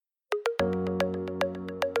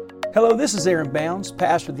Hello, this is Aaron Bounds,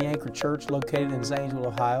 pastor of the Anchor Church located in Zanesville,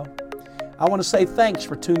 Ohio. I want to say thanks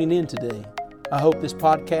for tuning in today. I hope this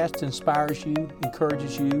podcast inspires you,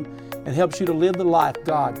 encourages you, and helps you to live the life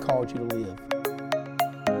God called you to live.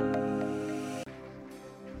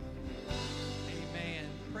 Amen.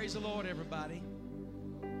 Praise the Lord, everybody.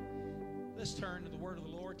 Let's turn to the word of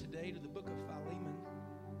the Lord today, to the book of Philemon.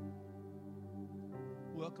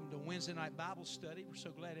 Welcome to Wednesday night Bible study. We're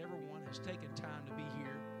so glad everyone has taken time to be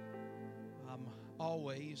here. I'm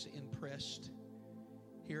always impressed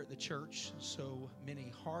here at the church. So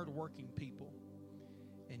many hard-working people,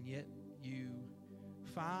 and yet you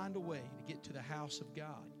find a way to get to the house of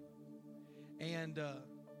God. And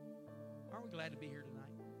aren't we glad to be here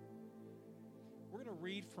tonight? We're going to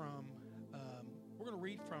read from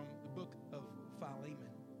the book of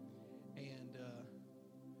Philemon, and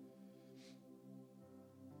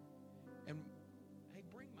hey,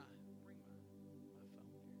 bring my phone here.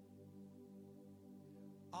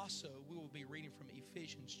 Also, we will be reading from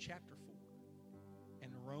Ephesians chapter 4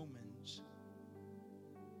 and Romans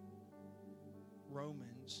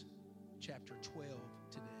chapter 12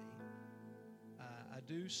 today. I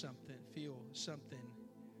do feel something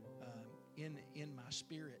in my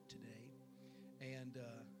spirit today, and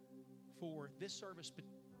for this service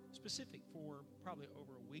specific for probably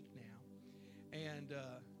over a week now, and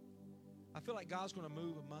I feel like God's going to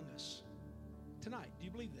move among us tonight. Do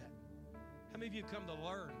you believe that? How many of you have come to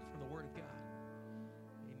learn from the Word of God?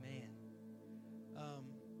 Amen.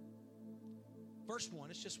 Verse 1,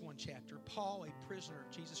 it's just one chapter. Paul, a prisoner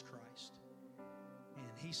of Jesus Christ, and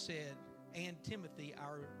he said, and Timothy,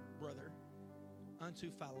 our brother,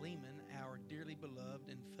 unto Philemon, our dearly beloved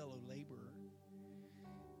and fellow laborer.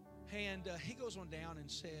 And he goes on down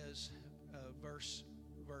and says, verse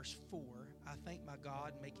 4, I thank my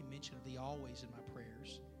God, making mention of thee always in my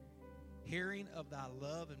prayers, hearing of thy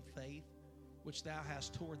love and faith, which thou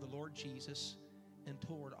hast toward the Lord Jesus and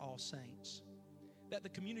toward all saints, that the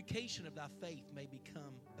communication of thy faith may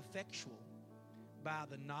become effectual by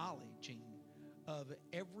the knowledge of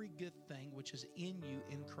every good thing which is in you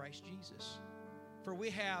in Christ Jesus. For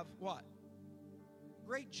we have what?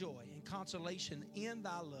 Great joy and consolation in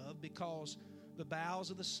thy love, because the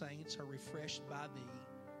bowels of the saints are refreshed by thee,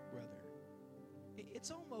 brother.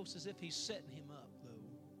 It's almost as if he's setting him up, though.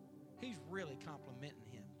 He's really complimenting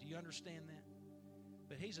him. Do you understand that?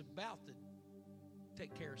 But he's about to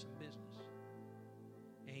take care of some business.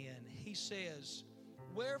 And he says,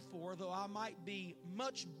 wherefore, though I might be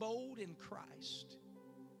much bold in Christ,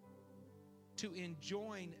 to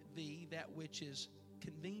enjoin thee that which is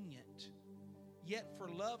convenient, yet for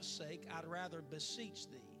love's sake I'd rather beseech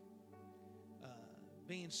thee,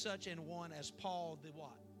 being such an one as Paul the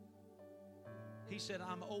what? He said,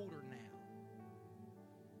 I'm older now.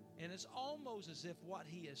 And it's almost as if what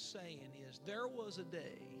he is saying is, there was a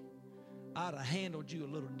day I'd have handled you a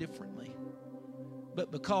little differently.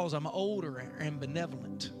 But because I'm older and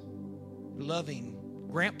benevolent, loving,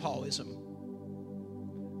 grandpaism,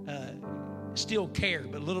 still care,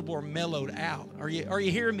 but a little more mellowed out. Are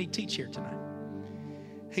you hearing me teach here tonight?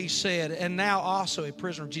 He said, and now also a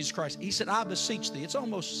prisoner of Jesus Christ. He said, I beseech thee. It's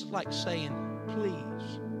almost like saying,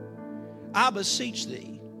 please. I beseech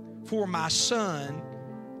thee for my son,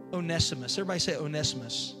 Onesimus. Everybody say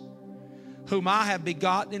Onesimus. Whom I have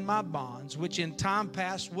begotten in my bonds, which in time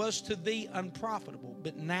past was to thee unprofitable,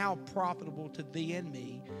 but now profitable to thee and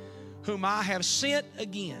me, whom I have sent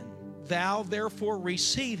again. Thou therefore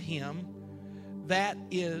receive him, that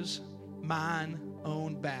is mine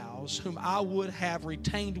own bowels, whom I would have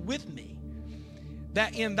retained with me,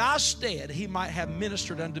 that in thy stead he might have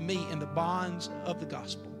ministered unto me in the bonds of the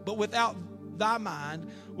gospel. But without thy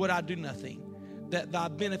mind would I do nothing, that thy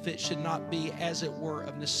benefit should not be as it were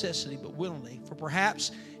of necessity, but willingly. For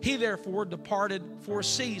perhaps he therefore departed for a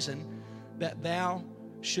season, that thou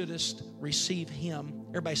shouldest receive him.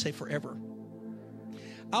 Everybody say forever.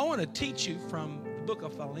 I want to teach you from the book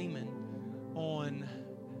of Philemon on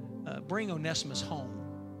bring Onesimus home.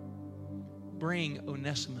 Bring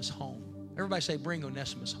Onesimus home. Everybody say bring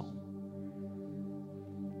Onesimus home.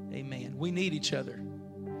 Amen. We need each other.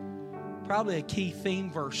 Probably a key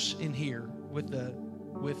theme verse in here with the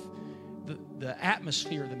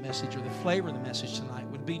atmosphere of the message, or the flavor of the message tonight,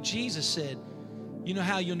 would be Jesus said, you know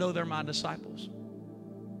how you'll know they're my disciples?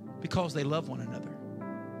 Because they love one another.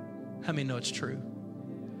 How many know it's true?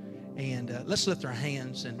 And let's lift our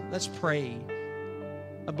hands and let's pray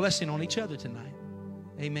a blessing on each other tonight.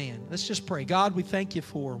 Amen. Let's just pray. God, we thank you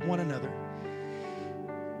for one another.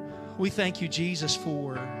 We thank you, Jesus,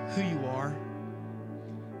 for who you are.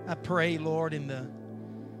 I pray, Lord, in the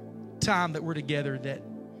time that we're together, that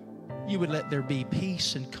you would let there be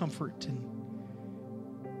peace and comfort.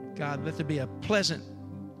 And God, let there be a pleasant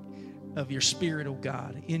of your Spirit, oh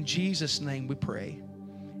God. In Jesus' name we pray.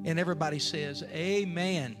 And everybody says,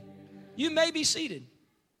 amen. You may be seated.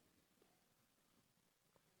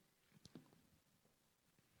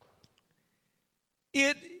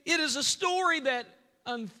 It is a story that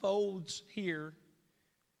unfolds here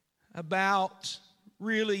about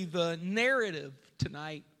really the narrative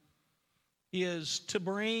tonight is to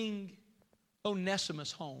bring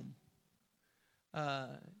Onesimus home.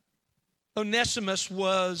 Onesimus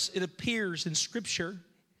was, it appears in Scripture,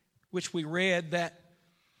 which we read,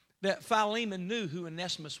 that Philemon knew who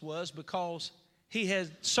Onesimus was because he had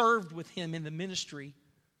served with him in the ministry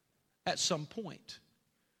at some point.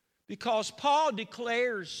 Because Paul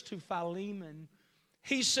declares to Philemon,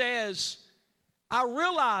 he says, I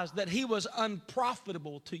realize that he was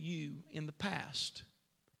unprofitable to you in the past.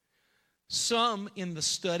 Some in the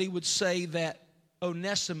study would say that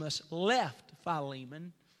Onesimus left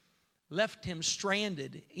Philemon, left him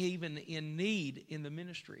stranded, even in need in the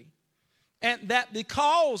ministry. And that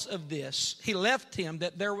because of this, he left him,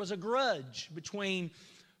 that there was a grudge between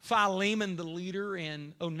Philemon, the leader,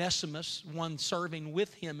 and Onesimus, one serving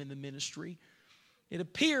with him in the ministry. It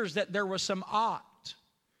appears that there was some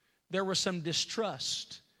there was some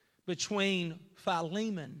distrust between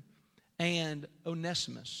Philemon and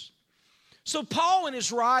Onesimus. So Paul, in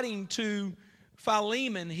his writing to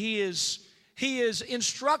Philemon, he is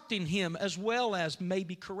instructing him as well as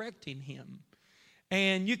maybe correcting him.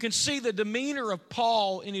 And you can see the demeanor of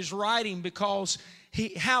Paul in his writing because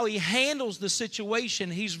how he handles the situation.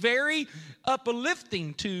 He's very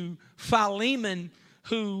uplifting to Philemon,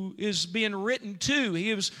 who is being written to. He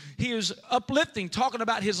is uplifting, talking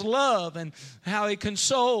about his love and how he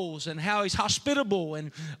consoles and how he's hospitable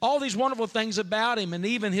and all these wonderful things about him and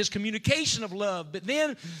even his communication of love. But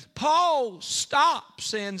then Paul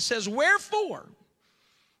stops and says, wherefore,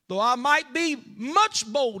 though I might be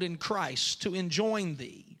much bold in Christ to enjoin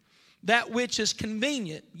thee that which is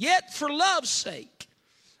convenient, yet for love's sake,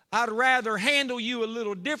 I'd rather handle you a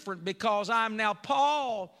little different because I'm now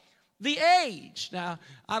Paul, the age. Now,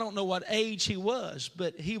 I don't know what age he was,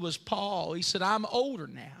 but he was Paul. He said, I'm older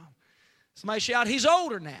now. Somebody shout, he's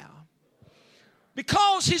older now.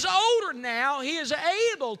 Because he's older now, he is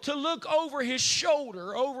able to look over his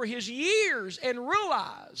shoulder, over his years, and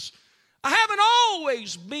realize I haven't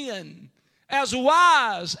always been as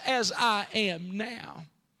wise as I am now.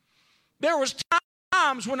 There was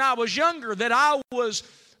times when I was younger that I was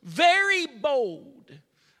very bold.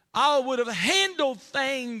 I would have handled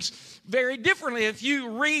things very differently. If you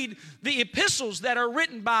read the epistles that are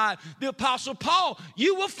written by the Apostle Paul,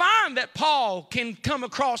 you will find that Paul can come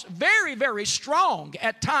across very, very strong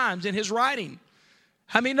at times in his writing.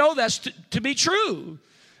 How many know that's to be true?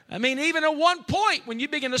 I mean, even at one point when you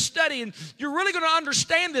begin to study, and you're really going to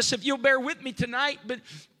understand this if you'll bear with me tonight, but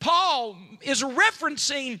Paul is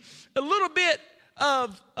referencing a little bit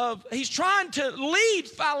of he's trying to lead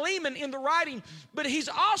Philemon in the writing, but he's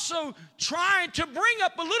also trying to bring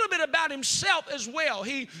up a little bit about himself as well.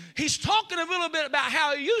 He's talking a little bit about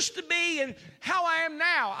how he used to be and how I am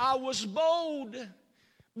now. I was bold,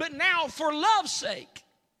 but now for love's sake,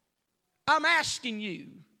 I'm asking you,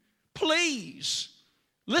 please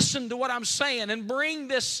listen to what I'm saying and bring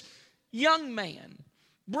this young man,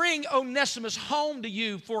 bring Onesimus home to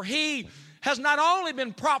you, for he has not only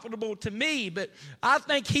been profitable to me, but I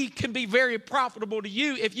think he can be very profitable to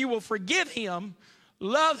you if you will forgive him,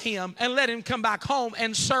 love him, and let him come back home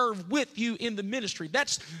and serve with you in the ministry.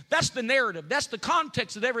 That's the narrative. That's the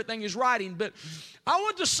context of everything he's writing. But I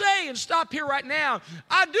want to say and stop here right now,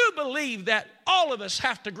 I do believe that all of us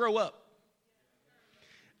have to grow up.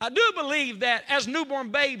 I do believe that as newborn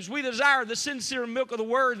babes, we desire the sincere milk of the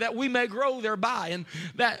word that we may grow thereby. And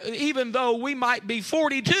that even though we might be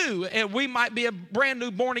 42 and we might be a brand new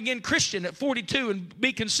born again Christian at 42 and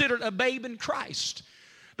be considered a babe in Christ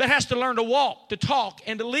that has to learn to walk, to talk,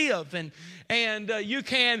 and to live. And you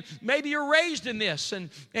can, maybe you're raised in this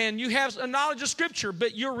and you have a knowledge of Scripture,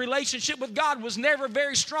 but your relationship with God was never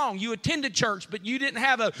very strong. You attended church, but you didn't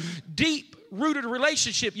have a deep rooted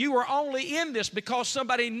relationship. You were only in this because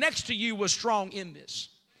somebody next to you was strong in this.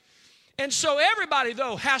 And so everybody,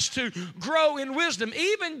 though, has to grow in wisdom.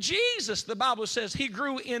 Even Jesus, the Bible says, he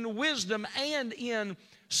grew in wisdom and in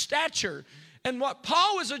stature. And what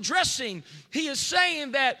Paul is addressing, he is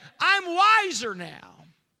saying that I'm wiser now.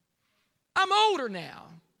 I'm older now.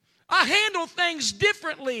 I handle things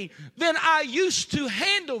differently than I used to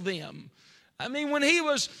handle them. I mean, when he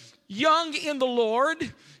was young in the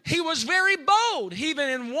Lord, he was very bold. He even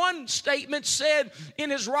in one statement said in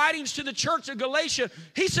his writings to the church of Galatia,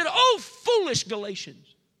 he said, "Oh, foolish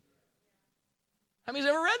Galatians." How many's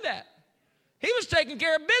ever read that? He was taking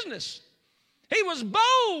care of business. He was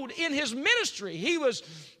bold in his ministry. He was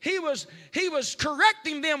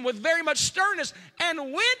correcting them with very much sternness,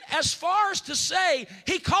 and went as far as to say,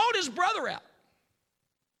 he called his brother out.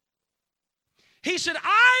 He said,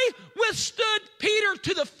 "I withstood Peter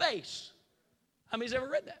to the face." How many's ever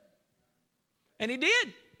read that? And he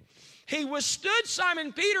did. He withstood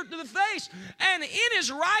Simon Peter to the face. And in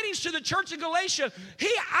his writings to the church of Galatia,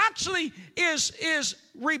 he actually is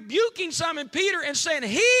rebuking Simon Peter and saying,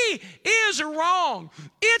 he is wrong.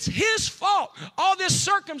 It's his fault. All this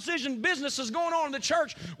circumcision business is going on in the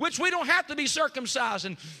church, which we don't have to be circumcised.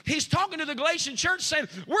 And he's talking to the Galatian church saying,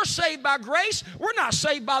 we're saved by grace. We're not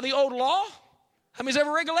saved by the old law. How many's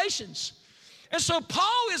ever read Galatians? And so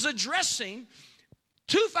Paul is addressing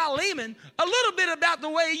to Philemon a little bit about the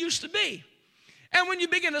way he used to be. And when you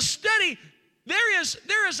begin to study, there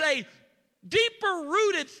is a deeper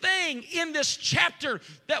rooted thing in this chapter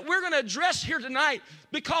that we're going to address here tonight,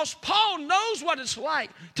 because Paul knows what it's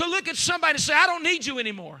like to look at somebody and say, "I don't need you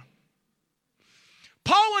anymore."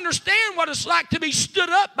 Paul understands what it's like to be stood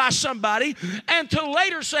up by somebody and to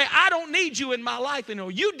later say, "I don't need you in my life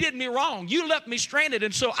anymore. You did me wrong. You left me stranded,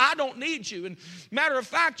 and so I don't need you." And matter of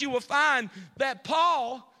fact, you will find that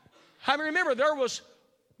Paul, I mean, remember,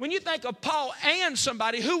 when you think of Paul and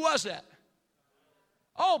somebody, who was that?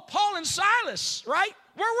 Oh, Paul and Silas, right?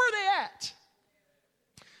 Where were they at?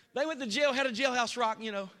 They went to jail, had a jailhouse rock,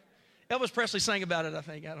 Elvis Presley sang about it, I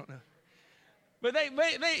think. I don't know. But they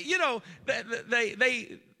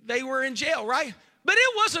were in jail, right? But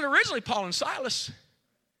it wasn't originally Paul and Silas.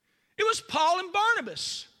 It was Paul and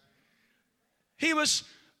Barnabas. He was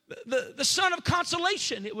the son of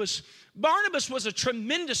consolation. Barnabas was a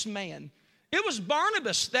tremendous man. It was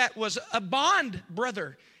Barnabas that was a bond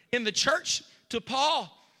brother in the church to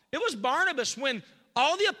Paul. It was Barnabas when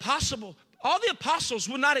all the apostles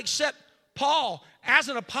would not accept Paul as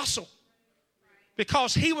an apostle,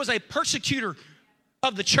 because he was a persecutor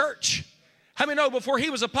of the church. How many know before he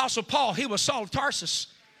was Apostle Paul, he was Saul of Tarsus?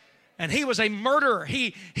 And he was a murderer.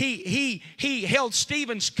 He held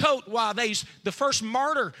Stephen's coat while the first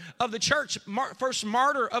martyr of the church, first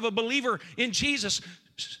martyr of a believer in Jesus,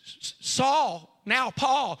 Saul, now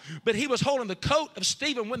Paul, but he was holding the coat of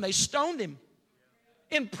Stephen when they stoned him.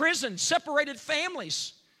 In prison, separated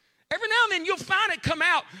families. Every now and then you'll find it come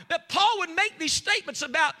out that Paul would make these statements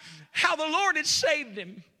about how the Lord had saved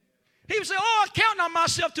him. He would say, "Oh, I count on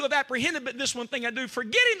myself to have apprehended, but this one thing I do,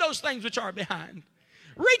 forgetting those things which are behind,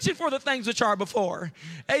 reaching for the things which are before."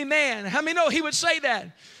 Amen. How many know he would say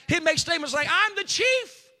that? He'd make statements like, "I'm the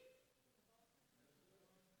chief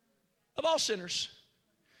of all sinners."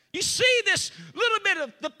 You see this little bit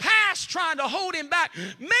of the past trying to hold him back.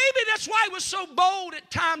 Maybe that's why he was so bold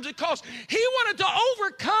at times, because he wanted to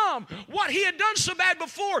overcome what he had done so bad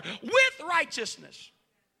before with righteousness.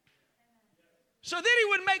 So then he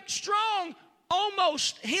would make strong,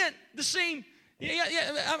 almost hint to seem,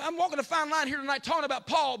 I'm walking a fine line here tonight talking about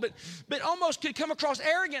Paul, but almost could come across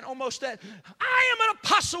arrogant, almost that I am an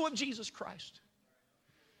apostle of Jesus Christ.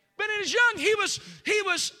 But in his he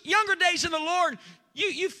was younger days in the Lord.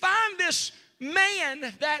 You find this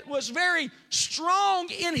man that was very strong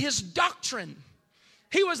in his doctrine.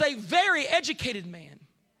 He was a very educated man.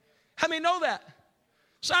 How many know that?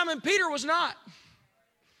 Simon Peter was not.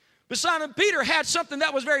 But Simon Peter had something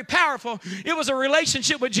that was very powerful. It was a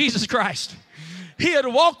relationship with Jesus Christ. He had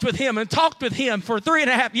walked with him and talked with him for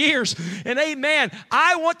 3.5 years. And amen,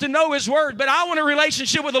 I want to know his word, but I want a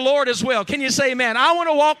relationship with the Lord as well. Can you say amen? I want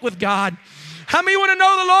to walk with God. How many want to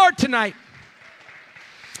know the Lord tonight?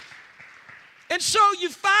 And so you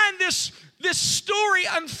find this story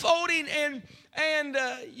unfolding, and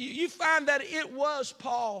you find that it was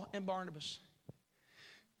Paul and Barnabas.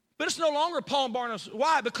 But it's no longer Paul and Barnabas.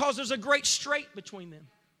 Why? Because there's a great strait between them.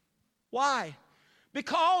 Why?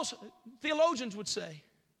 Because theologians would say,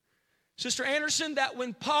 Sister Anderson, that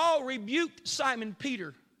when Paul rebuked Simon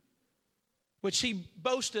Peter, which he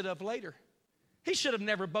boasted of later, he should have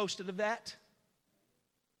never boasted of that.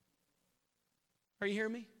 Are you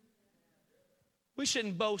hearing me? We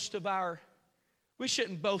shouldn't boast of that.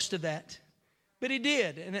 But he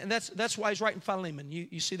did, and that's why he's writing Philemon.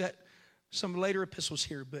 You see that some later epistles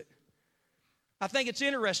here, but I think it's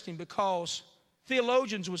interesting because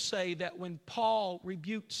theologians would say that when Paul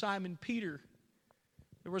rebuked Simon Peter,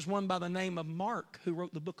 there was one by the name of Mark who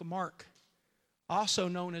wrote the book of Mark, also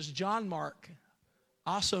known as John Mark,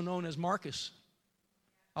 also known as Marcus,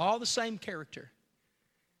 all the same character.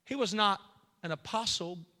 He was not an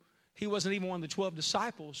apostle. He wasn't even one of the 12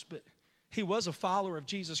 disciples, but he was a follower of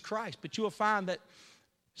Jesus Christ. But you will find that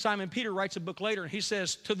Simon Peter writes a book later, and he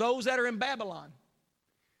says, to those that are in Babylon.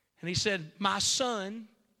 And he said, my son,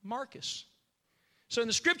 Marcus. So in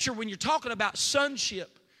the scripture, when you're talking about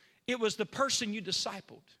sonship, it was the person you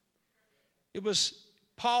discipled. It was,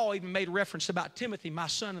 Paul even made a reference about Timothy, my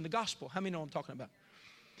son in the gospel. How many know what I'm talking about?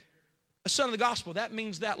 A son of the gospel, that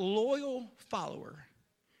means that loyal follower,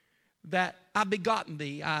 that I've begotten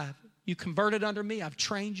thee, you converted under me, I've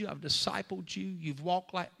trained you, I've discipled you, you've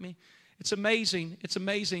walked like me. It's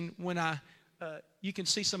amazing when you can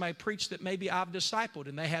see somebody preach that maybe I've discipled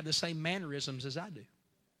and they have the same mannerisms as I do.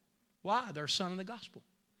 Why? They're a son of the gospel.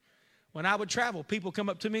 When I would travel, people come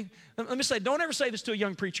up to me. Let me say, don't ever say this to a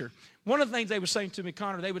young preacher. One of the things they were saying to me,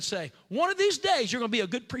 Connor, they would say, one of these days you're going to be a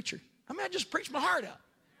good preacher. I mean, I just preached my heart out.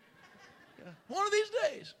 Yeah. One of these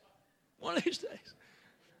days. One of these days.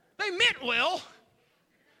 They meant well.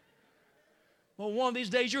 Well, one of these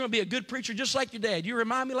days you're going to be a good preacher just like your dad. You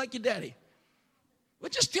remind me like your daddy. Well,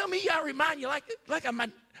 just tell me I remind you like I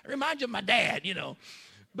remind you of my dad, you know.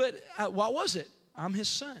 But what was it? I'm his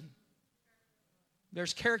son.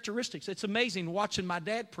 There's characteristics. It's amazing watching my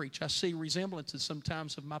dad preach. I see resemblances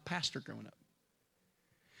sometimes of my pastor growing up.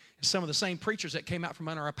 And some of the same preachers that came out from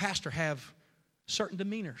under our pastor have certain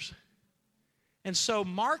demeanors. And so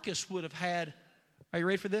Marcus would have had, are you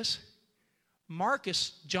ready for this?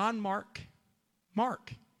 Marcus, John Mark,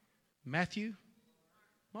 Matthew,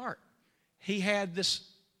 Mark. He had this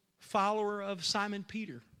follower of Simon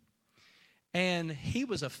Peter. And he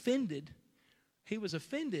was offended. He was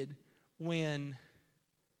offended when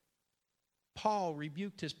Paul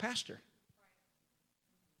rebuked his pastor.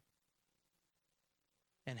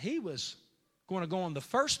 And he was going to go on the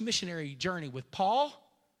first missionary journey with Paul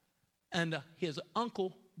and his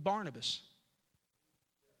uncle Barnabas.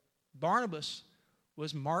 Barnabas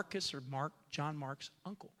was Marcus or John Mark's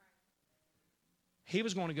uncle. He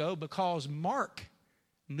was going to go because Mark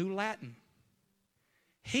knew Latin.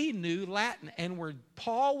 He knew Latin, and where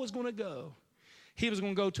Paul was going to go, he was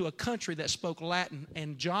going to go to a country that spoke Latin,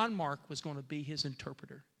 and John Mark was going to be his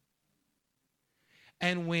interpreter.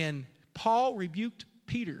 And when Paul rebuked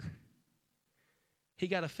Peter, he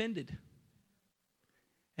got offended.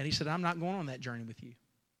 And he said, I'm not going on that journey with you.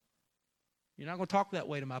 You're not going to talk that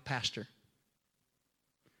way to my pastor.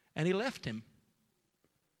 And he left him.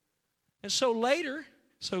 And so later,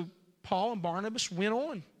 Paul and Barnabas went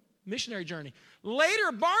on missionary journey.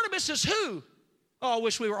 Later, Barnabas is who? Oh, I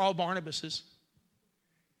wish we were all Barnabases.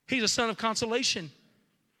 He's a son of consolation.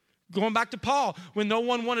 Going back to Paul, when no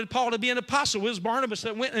one wanted Paul to be an apostle, it was Barnabas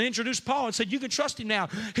that went and introduced Paul and said, you can trust him now.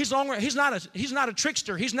 He's not a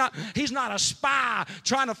trickster. He's not a spy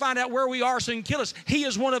trying to find out where we are so he can kill us. He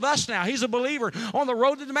is one of us now. He's a believer on the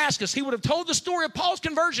road to Damascus. He would have told the story of Paul's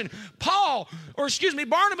conversion.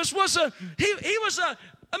 Barnabas was a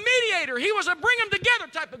mediator. He was a bring them together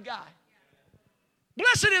type of guy.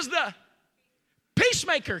 Blessed is the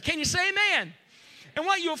peacemaker. Can you say amen? And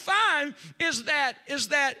what you'll find is that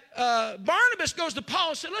Barnabas goes to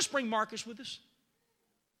Paul and said, let's bring Marcus with us.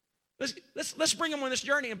 Let's bring him on this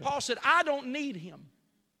journey. And Paul said, I don't need him.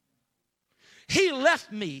 He left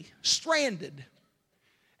me stranded.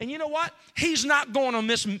 And you know what? He's not going on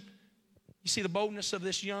this. You see the boldness of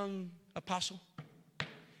this young apostle?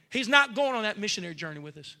 He's not going on that missionary journey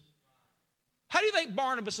with us. How do you think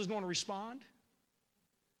Barnabas is going to respond?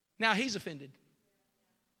 Now he's offended.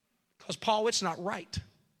 Because Paul, it's not right.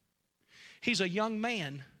 He's a young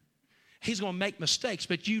man. He's going to make mistakes,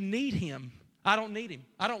 but you need him. I don't need him.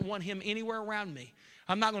 I don't want him anywhere around me.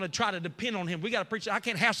 I'm not going to try to depend on him. We got to preach. I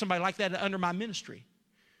can't have somebody like that under my ministry.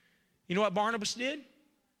 You know what Barnabas did?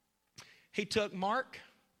 He took Mark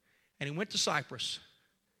and he went to Cyprus.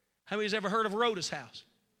 How many's ever heard of Rhoda's house?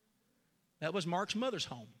 That was Mark's mother's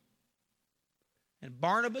home. And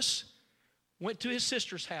Barnabas went to his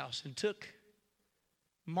sister's house and took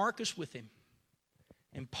Marcus with him.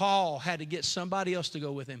 And Paul had to get somebody else to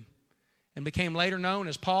go with him and became later known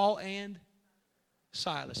as Paul and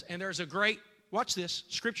Silas. And there's a great, watch this,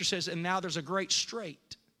 Scripture says, and now there's a great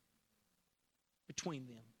strait between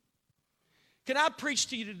them. Can I preach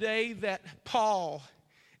to you today that Paul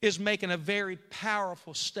is making a very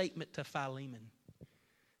powerful statement to Philemon?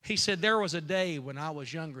 He said, there was a day when I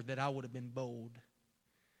was younger that I would have been bold.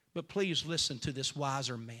 But please listen to this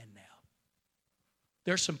wiser man now.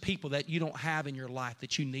 There's some people that you don't have in your life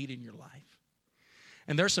that you need in your life.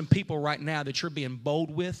 And there's some people right now that you're being bold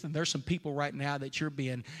with, and there's some people right now that you're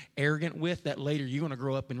being arrogant with that later you're going to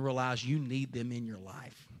grow up and realize you need them in your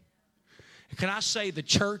life. Can I say the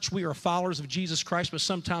church, we are followers of Jesus Christ, but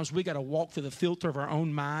sometimes we got to walk through the filter of our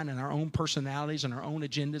own mind and our own personalities and our own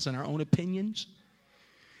agendas and our own opinions.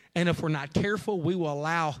 And if we're not careful, we will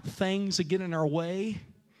allow things to get in our way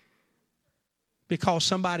because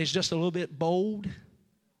somebody's just a little bit bold.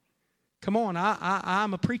 Come on,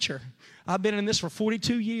 I'm a preacher. I've been in this for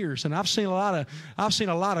 42 years, and I've seen a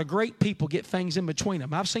lot of great people get things in between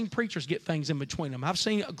them. I've seen preachers get things in between them. I've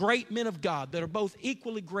seen great men of God that are both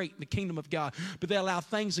equally great in the kingdom of God, but they allow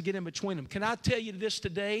things to get in between them. Can I tell you this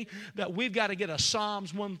today, that we've got to get a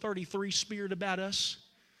Psalms 133 spirit about us?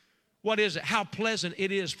 What is it? How pleasant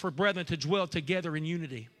it is for brethren to dwell together in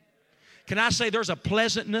unity. Can I say there's a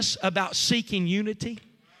pleasantness about seeking unity?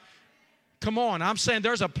 Come on, I'm saying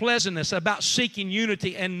there's a pleasantness about seeking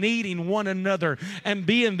unity and needing one another and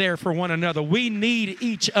being there for one another. We need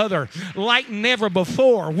each other like never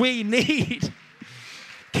before. We need.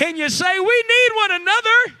 Can you say we need one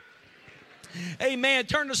another? Amen.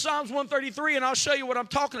 Turn to Psalms 133 and I'll show you what I'm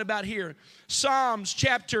talking about here. Psalms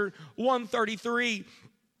chapter 133.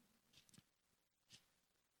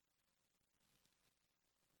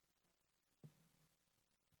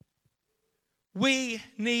 We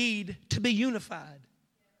need to be unified.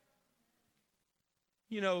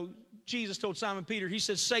 You know, Jesus told Simon Peter, he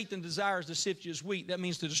said, Satan desires to sift you as wheat. That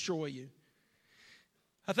means to destroy you.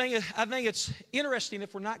 I think it's interesting,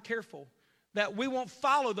 if we're not careful, that we won't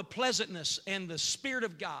follow the pleasantness and the Spirit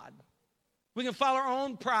of God. We can follow our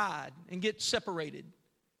own pride and get separated.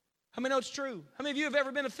 How many know it's true? How many of you have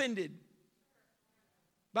ever been offended?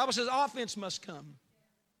 The Bible says offense must come.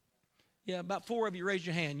 Yeah, about 4 of you raised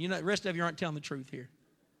your hand. You know, the rest of you aren't telling the truth here.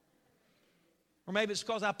 Or maybe it's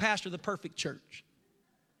because I pastor the perfect church.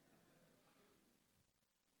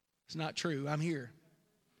 It's not true. I'm here.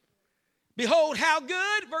 Behold, how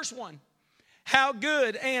good, verse 1, how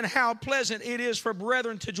good and how pleasant it is for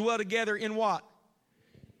brethren to dwell together in what?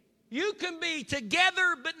 You can be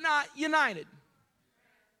together but not united.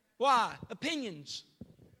 Why? Opinions.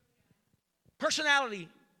 Personality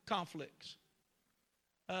conflicts.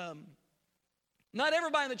 Not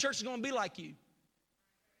everybody in the church is going to be like you.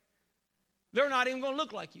 They're not even going to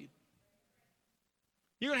look like you.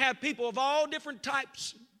 You're going to have people of all different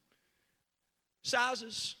types,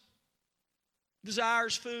 sizes,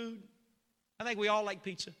 desires, food. I think we all like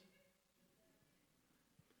pizza.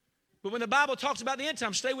 But when the Bible talks about the end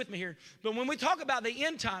time, stay with me here. But when we talk about the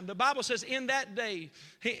end time, the Bible says in that day,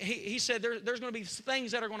 he said there's going to be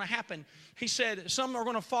things that are going to happen. He said some are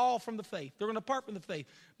going to fall from the faith. They're going to depart from the faith.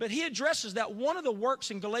 But he addresses that one of the works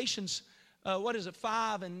in Galatians,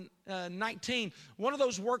 5 and 19, one of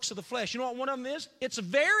those works of the flesh. You know what one of them is? It's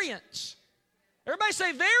variance. Everybody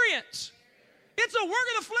say variance. It's a work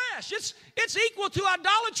of the flesh. It's equal to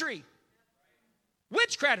idolatry,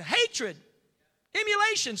 witchcraft, hatred,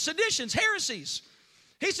 emulation, seditions, heresies.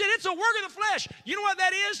 He said it's a work of the flesh. You know what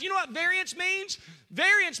that is? You know what variance means?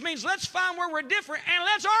 Variance means let's find where we're different and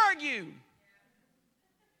let's argue.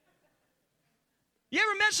 You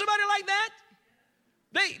ever met somebody like that?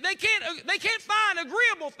 They can't find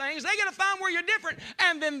agreeable things. They got to find where you're different.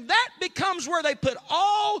 And then that becomes where they put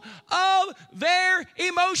all of their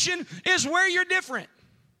emotion, is where you're different.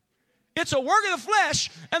 It's a work of the flesh,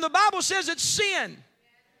 and the Bible says it's sin.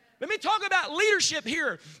 Let me talk about leadership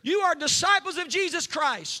here. You are disciples of Jesus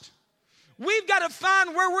Christ. We've got to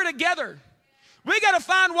find where we're together. We've got to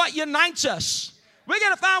find what unites us. We've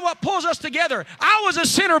got to find what pulls us together. I was a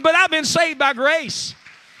sinner, but I've been saved by grace.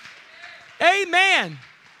 Amen.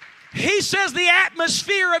 He says the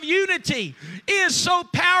atmosphere of unity is so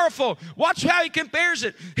powerful. Watch how he compares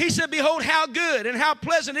it. He said, behold, how good and how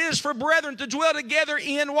pleasant it is for brethren to dwell together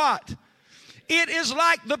in what? It is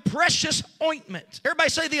like the precious ointment. Everybody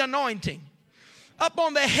say the anointing. Up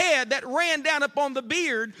on the head that ran down upon the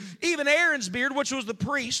beard, even Aaron's beard, which was the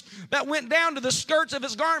priest, that went down to the skirts of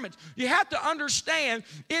his garments. You have to understand,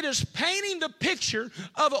 it is painting the picture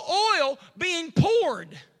of oil being poured.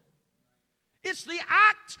 It's the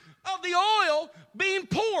act of the oil being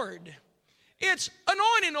poured. It's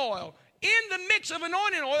anointing oil. In the mix of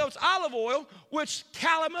anointing oil, it's olive oil, which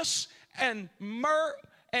calamus and myrrh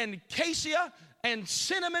and cassia and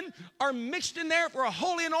cinnamon are mixed in there for a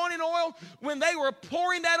holy anointing oil. When they were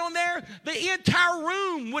pouring that on there, the entire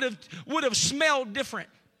room would have smelled different.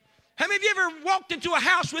 How many of you ever walked into a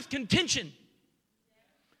house with contention?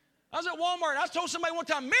 I was at Walmart. I told somebody one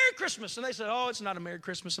time, Merry Christmas. And they said, oh, it's not a Merry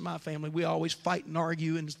Christmas in my family. We always fight and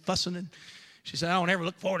argue and fussing. And she said, I don't ever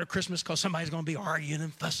look forward to Christmas because somebody's going to be arguing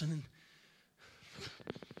and fussing. And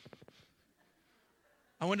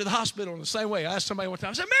I went to the hospital in the same way. I asked somebody one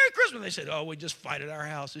time, I said, Merry Christmas. They said, oh, we just fight at our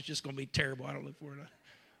house. It's just going to be terrible. I don't look forward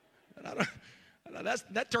to it. And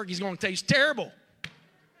that turkey's going to taste terrible.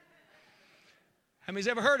 How many's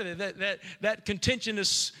ever heard of it? That contention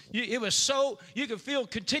is, it was so, you could feel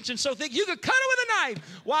contention so thick, you could cut it with a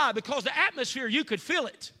knife. Why? Because the atmosphere, you could feel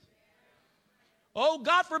it. Oh,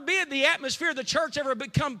 God forbid the atmosphere of the church ever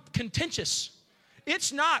become contentious.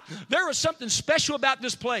 It's not. There was something special about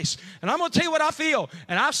this place. And I'm going to tell you what I feel.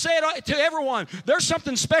 And I've said it to everyone. There's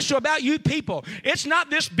something special about you people. It's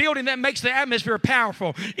not this building that makes the atmosphere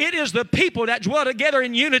powerful. It is the people that dwell together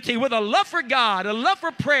in unity with a love for God, a love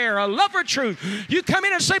for prayer, a love for truth. You come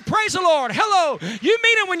in and say, praise the Lord. Hello. You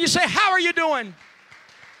mean it when you say, how are you doing?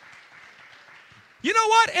 You know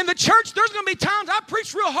what? In the church, there's going to be times, I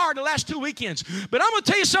preached real hard the last 2 weekends, but I'm going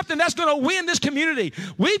to tell you something that's going to win this community.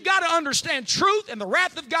 We've got to understand truth and the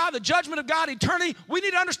wrath of God, the judgment of God, eternity. We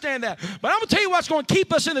need to understand that. But I'm going to tell you what's going to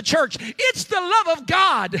keep us in the church. It's the love of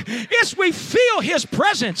God. It's we feel His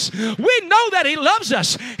presence. We know that He loves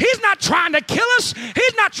us. He's not trying to kill us.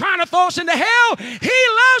 He's not trying to throw us into hell. He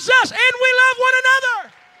loves us, and we love one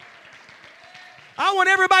another. I want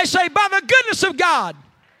everybody to say, by the goodness of God,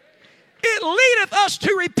 it leadeth us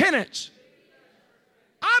to repentance.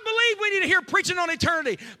 I believe we need to hear preaching on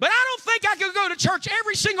eternity. But I don't think I could go to church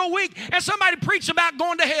every single week and somebody preach about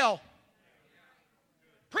going to hell.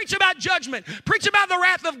 Preach about judgment. Preach about the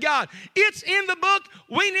wrath of God. It's in the book.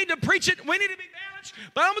 We need to preach it. We need to be balanced.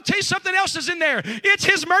 But I'm going to tell you something else is in there. It's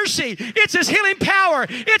His mercy. It's His healing power.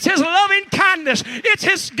 It's His loving kindness. It's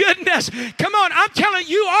His goodness. Come on, I'm telling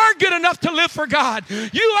you, you are good enough to live for God.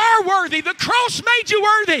 You are worthy. The cross made you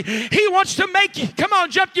worthy. He wants to make you. Come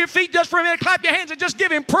on, jump to your feet just for a minute. Clap your hands and just give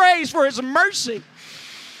Him praise for His mercy.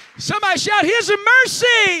 Somebody shout, His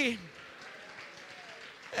mercy.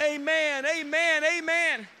 Amen, amen,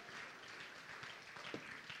 amen.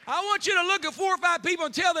 I want you to look at 4 or 5 people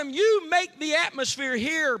and tell them, you make the atmosphere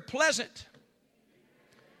here pleasant.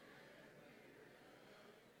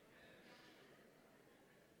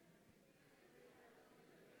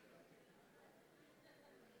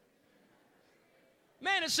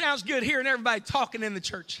 Man, it sounds good hearing everybody talking in the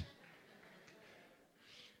church.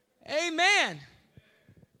 Amen.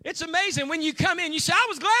 It's amazing when you come in, you say, I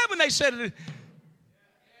was glad when they said it.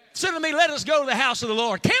 Said to me, let us go to the house of the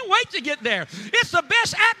Lord. Can't wait to get there. It's the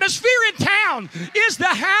best atmosphere in town. It's the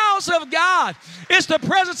house of God. It's the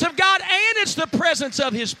presence of God, and it's the presence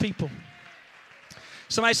of His people.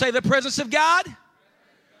 Somebody say the presence of God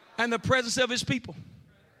and the presence of His people.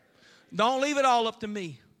 Don't leave it all up to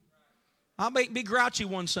me. I may be grouchy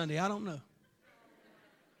one Sunday. I don't know.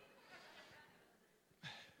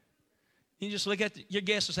 You just look at your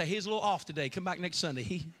guest and say, he's a little off today. Come back next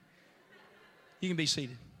Sunday. You can be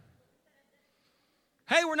seated.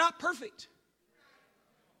 Hey, we're not perfect.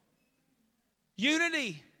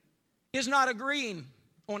 Unity is not agreeing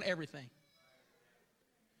on everything.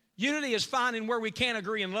 Unity is finding where we can't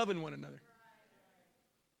agree and loving one another.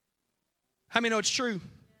 How many know it's true?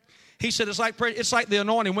 He said it's like the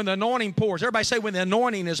anointing. When the anointing pours, everybody say when the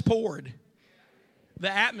anointing is poured,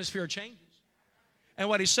 the atmosphere changes. And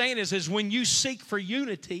what he's saying is when you seek for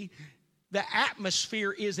unity, the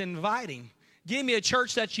atmosphere is inviting. Give me a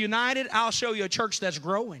church that's united, I'll show you a church that's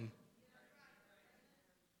growing.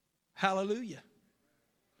 Hallelujah.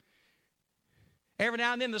 Every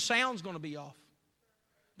now and then the sound's going to be off.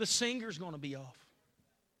 The singer's going to be off.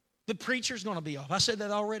 The preacher's going to be off. I said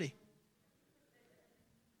that already.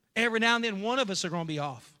 Every now and then one of us are going to be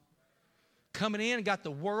off. Coming in and got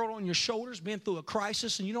the world on your shoulders, been through a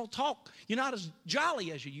crisis, and you don't talk. You're not as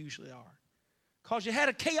jolly as you usually are because you had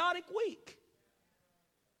a chaotic week.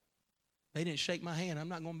 They didn't shake my hand. I'm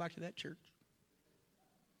not going back to that church.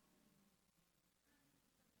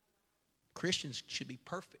 Christians should be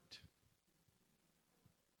perfect.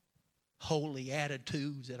 Holy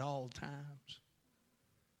attitudes at all times.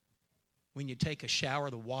 When you take a shower,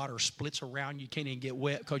 the water splits around you. You can't even get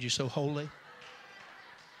wet because you're so holy.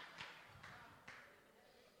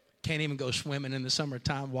 Can't even go swimming in the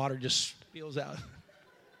summertime. Water just spills out.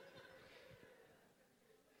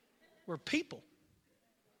 We're people.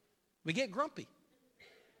 We get grumpy.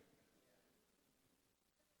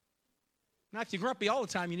 Now, if you're grumpy all the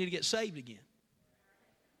time, you need to get saved again.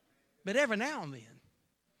 But every now and then,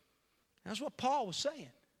 that's what Paul was saying.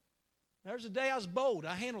 There's a day I was bold.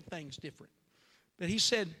 I handled things different. But he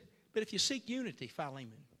said, but if you seek unity,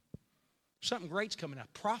 Philemon, something great's coming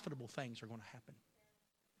out. Profitable things are going to happen.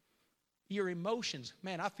 Your emotions,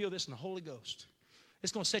 man, I feel this in the Holy Ghost.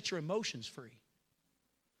 It's going to set your emotions free.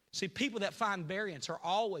 See, people that find variance are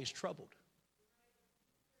always troubled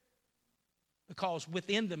because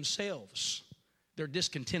within themselves, they're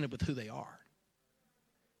discontented with who they are.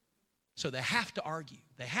 So they have to argue.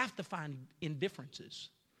 They have to find indifferences.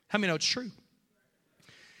 How many know it's true?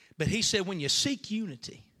 But he said, when you seek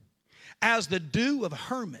unity, as the dew of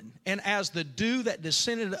Hermon, and as the dew that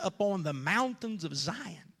descended upon the mountains of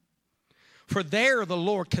Zion, for there the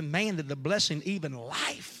Lord commanded the blessing, even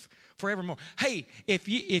life forevermore. Hey, if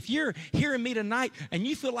you're hearing me tonight and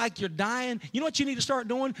you feel like you're dying, you know what you need to start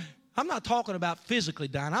doing? I'm not talking about physically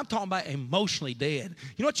dying. I'm talking about emotionally dead.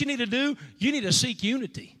 You know what you need to do? You need to seek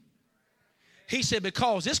unity. He said,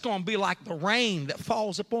 because it's going to be like the rain that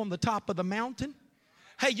falls upon the top of the mountain.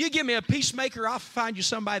 Hey, you give me a peacemaker, I'll find you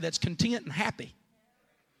somebody that's content and happy.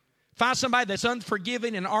 Find somebody that's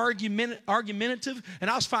unforgiving and argumentative, and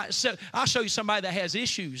I'll show you somebody that has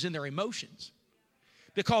issues in their emotions.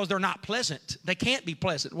 Because they're not pleasant. They can't be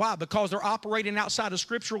pleasant. Why? Because they're operating outside of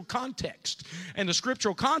scriptural context. And the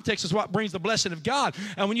scriptural context is what brings the blessing of God.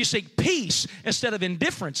 And when you seek peace instead of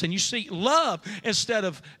indifference, and you seek love instead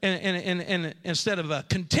of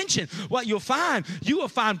contention, what you will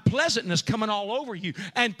find pleasantness coming all over you.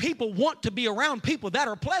 And people want to be around people that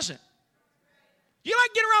are pleasant. You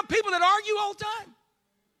like getting around people that argue all the time?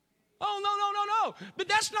 Oh, no. But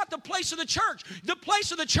that's not the place of the church. The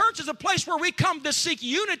place of the church is a place where we come to seek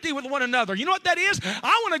unity with one another. You know what that is?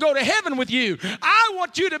 I want to go to heaven with you. I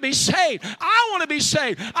want you to be saved. I want to be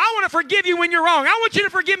saved. I want to forgive you when you're wrong. I want you to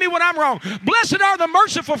forgive me when I'm wrong. Blessed are the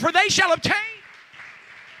merciful, for they shall obtain.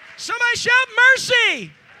 Somebody shout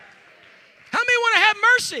mercy. How many want to have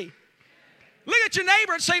mercy? Look at your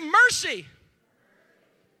neighbor and say mercy.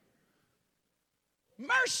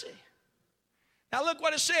 Mercy. Now look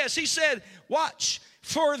what it says. He said, watch.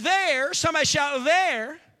 For there, somebody shout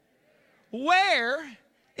there. Where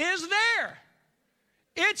is there?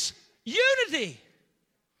 It's unity.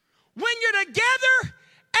 When you're together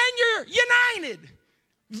and you're united,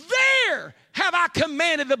 there have I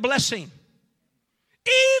commanded the blessing.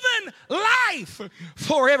 Even life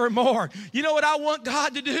forevermore. You know what I want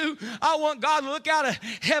God to do? I want God to look out of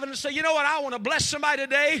heaven and say, you know what, I want to bless somebody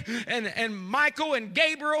today. And Michael and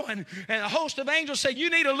Gabriel and a host of angels say, you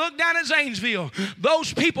need to look down at Zanesville.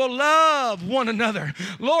 Those people love one another.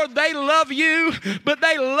 Lord, they love you, but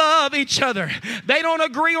they love each other. They don't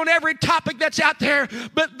agree on every topic that's out there,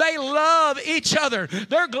 but they love each other.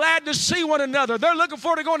 They're glad to see one another. They're looking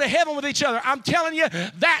forward to going to heaven with each other. I'm telling you,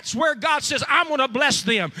 that's where God says, I'm going to bless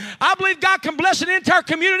them. I believe God can bless an entire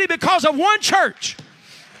community because of one church.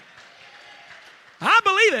 I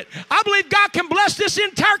believe it. I believe God can bless this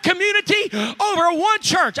entire community over one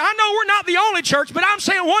church. I know we're not the only church, but I'm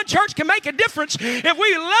saying one church can make a difference if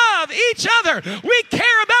we love each other. We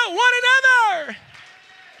care about one another.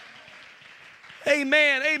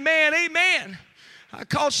 Amen, amen, amen. I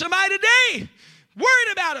called somebody today,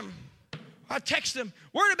 worried about them. I texted them,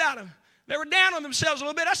 worried about them. They were down on themselves a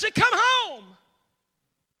little bit. I said, come home.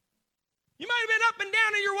 You might have been up and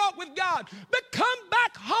down in your walk with God, but come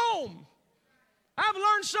back home. I've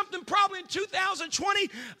learned something probably in 2020.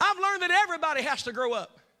 I've learned that everybody has to grow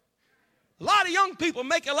up. A lot of young people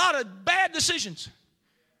make a lot of bad decisions,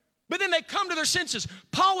 but then they come to their senses.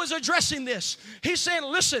 Paul was addressing this. He's saying,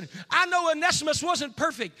 listen, I know Onesimus wasn't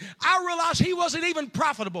perfect. I realize he wasn't even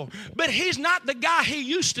profitable, but he's not the guy he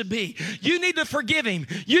used to be. You need to forgive him.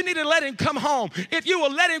 You need to let him come home. If you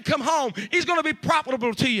will let him come home, he's going to be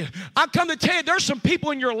profitable to you. I've come to tell you, there's some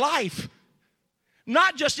people in your life,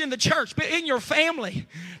 not just in the church, but in your family,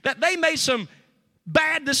 that they made some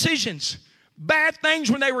bad decisions. Bad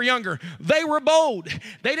things when they were younger. They were bold.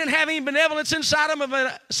 They didn't have any benevolence inside of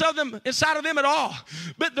them at all.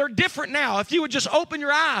 But they're different now. If you would just open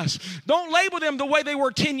your eyes, don't label them the way they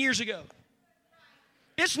were 10 years ago.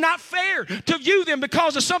 It's not fair to view them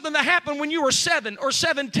because of something that happened when you were 7 or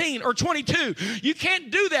 17 or 22. You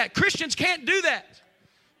can't do that. Christians can't do that.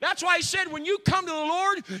 That's why he said when you come to the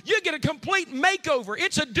Lord, you get a complete makeover.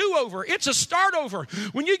 It's a do-over. It's a start-over.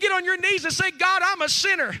 When you get on your knees and say, God, I'm a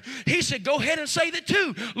sinner, he said, go ahead and say that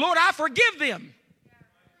too. Lord, I forgive them.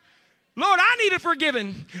 Lord, I needed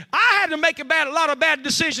forgiving. I had to make a lot of bad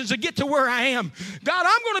decisions to get to where I am. God,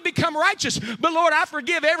 I'm going to become righteous. But Lord, I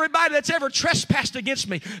forgive everybody that's ever trespassed against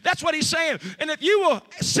me. That's what he's saying. And if you will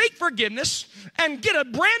seek forgiveness and get a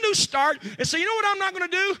brand new start and say, you know what I'm not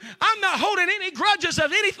going to do? I'm not holding any grudges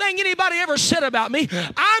of anything anybody ever said about me.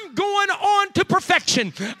 I'm going on to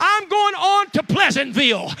perfection. I'm going on to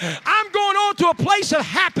Pleasantville. I'm going on to a place of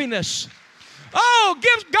happiness. Oh,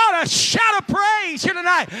 give God a shout of praise here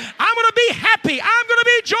tonight. I'm going to be happy. I'm going to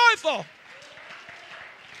be joyful.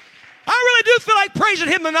 I really do feel like praising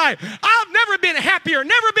him tonight. I've never been happier,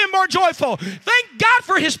 never been more joyful. Thank God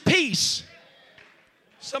for his peace.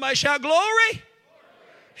 Somebody shout glory.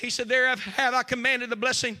 He said, there have I commanded the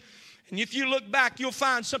blessing. And if you look back, you'll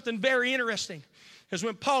find something very interesting. Because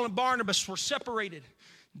when Paul and Barnabas were separated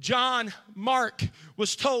John Mark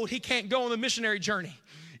was told he can't go on the missionary journey.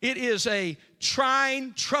 It is a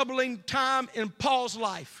trying, troubling time in Paul's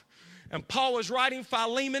life. And Paul was writing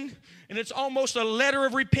Philemon, and it's almost a letter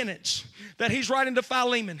of repentance that he's writing to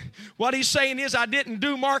Philemon. What he's saying is, I didn't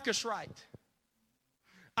do Marcus right.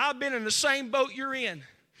 I've been in the same boat you're in.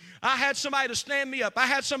 I had somebody to stand me up. I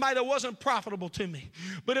had somebody that wasn't profitable to me.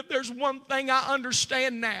 But if there's one thing I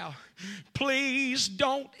understand now, please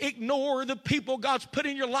don't ignore the people God's put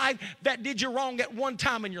in your life that did you wrong at one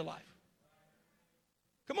time in your life.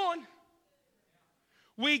 Come on.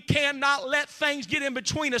 We cannot let things get in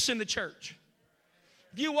between us in the church.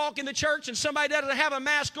 If you walk in the church and somebody doesn't have a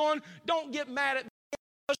mask on, don't get mad at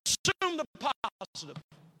them. Assume the positive.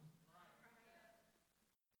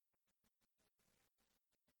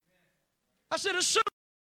 I said assume.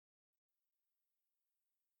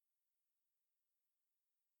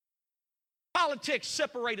 Politics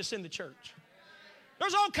separate us in the church.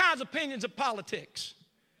 There's all kinds of opinions of politics.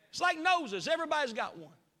 It's like noses. Everybody's got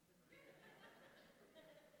one.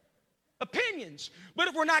 Opinions. But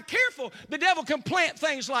if we're not careful, the devil can plant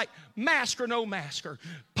things like mask or no mask or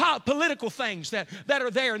political things that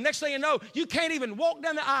are there. Next thing you know, you can't even walk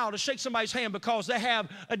down the aisle to shake somebody's hand because they have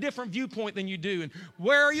a different viewpoint than you do. And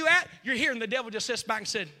where are you at? You're here, and the devil just sits back and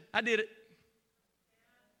said, I did it.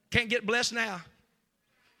 Can't get blessed now.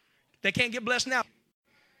 They can't get blessed now.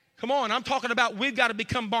 Come on, I'm talking about we've got to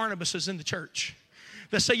become Barnabases in the church.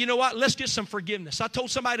 That say, you know what, let's get some forgiveness. I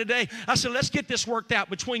told somebody today, I said, let's get this worked out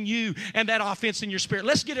between you and that offense in your spirit.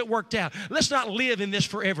 Let's get it worked out. Let's not live in this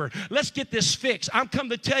forever. Let's get this fixed. I'm come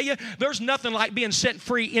to tell you, there's nothing like being set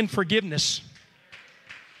free in forgiveness.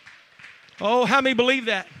 Oh, how many believe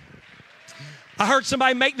that? I heard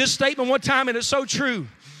somebody make this statement one time, and it's so true.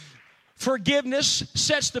 Forgiveness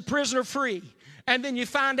sets the prisoner free, and then you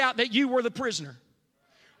find out that you were the prisoner.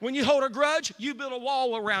 When you hold a grudge, you build a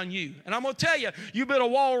wall around you. And I'm going to tell you, you build a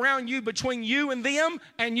wall around you between you and them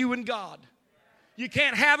and you and God. You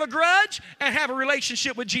can't have a grudge and have a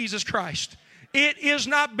relationship with Jesus Christ. It is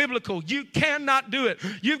not biblical. You cannot do it.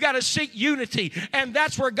 You've got to seek unity. And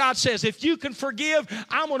that's where God says, if you can forgive,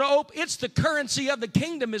 I'm going to open. It's the currency of the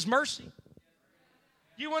kingdom is mercy.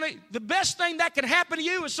 The best thing that can happen to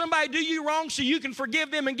you is somebody do you wrong so you can forgive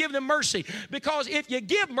them and give them mercy. Because if you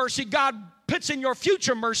give mercy, God puts in your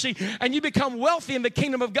future mercy, and you become wealthy in the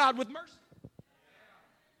kingdom of God with mercy.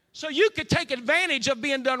 So you could take advantage of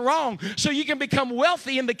being done wrong so you can become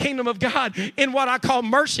wealthy in the kingdom of God in what I call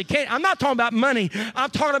mercy. I'm not talking about money. I'm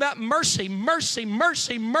talking about mercy, mercy,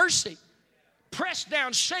 mercy, mercy. Pressed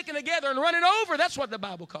down, shaken together, and running over. That's what the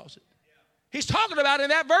Bible calls it. He's talking about in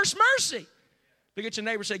that verse mercy. Look at your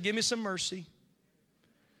neighbor and say, give me some mercy.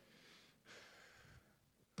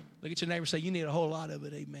 Look at your neighbor and say, you need a whole lot of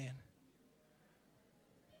it, amen.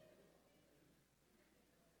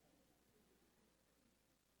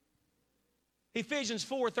 Ephesians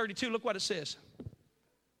 4:32, look what it says.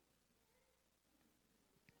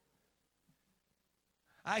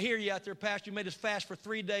 I hear you out there, Pastor. You made us fast for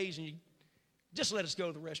 3 days, and you just let us go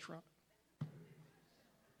to the restaurant.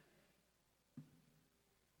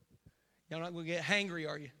 Y'all not going to get hangry,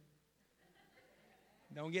 are you?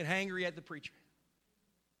 Don't get hangry at the preacher.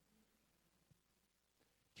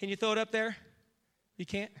 Can you throw it up there? You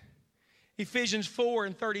can't? Ephesians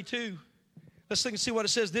 4:32. Let's look and see what it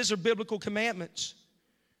says. These are biblical commandments.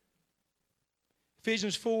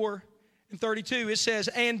 Ephesians 4:32. It says,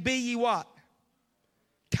 and be ye what?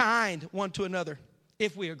 Kind one to another,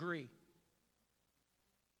 if we agree.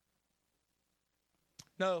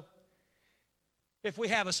 No. If we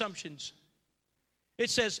have assumptions. It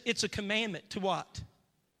says it's a commandment to what?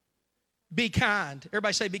 Be kind.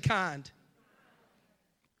 Everybody say be kind.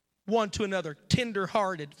 One to another,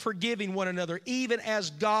 tender-hearted, forgiving one another, even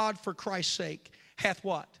as God for Christ's sake hath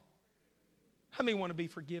what? How many want to be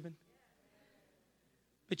forgiven?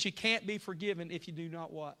 But you can't be forgiven if you do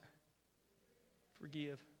not what?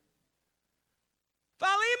 Forgive.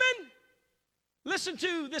 Philemon, listen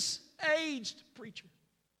to this aged preacher.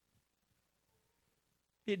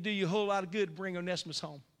 It'd do you a whole lot of good to bring Onesimus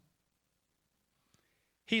home.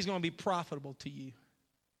 He's going to be profitable to you.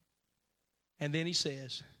 And then he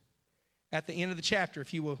says, at the end of the chapter,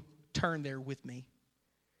 if you will turn there with me,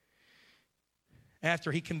 after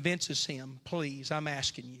he convinces him, please, I'm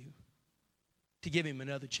asking you to give him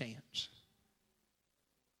another chance.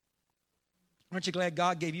 Aren't you glad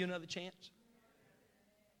God gave you another chance?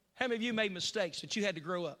 How many of you made mistakes that you had to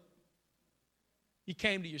grow up? You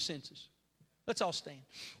came to your senses. Let's all stand.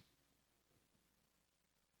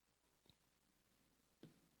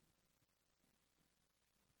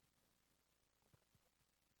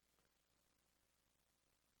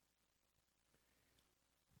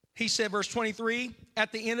 he said, verse 23,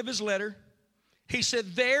 at the end of his letter, he said,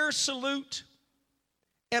 there salute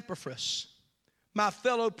Epaphras, my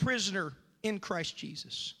fellow prisoner in Christ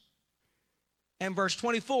Jesus. And verse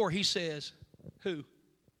 24, he says, who?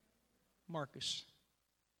 Marcus,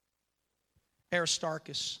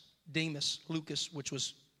 Aristarchus, Demas, Lucas, which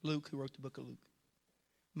was Luke who wrote the book of Luke.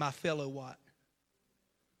 My fellow what?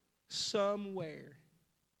 Somewhere.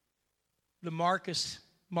 The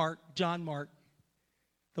John Mark,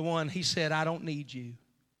 the one he said, I don't need you,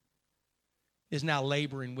 is now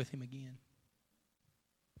laboring with him again.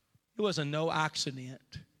 It was no accident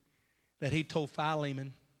that he told Philemon.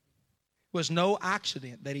 It was no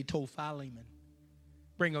accident that he told Philemon,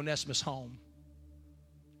 bring Onesimus home.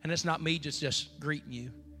 And it's not me just greeting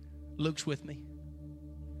you. Luke's with me.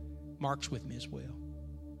 Mark's with me as well.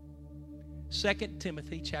 2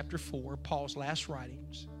 Timothy chapter 4, Paul's last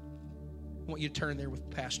writings. I want you to turn there with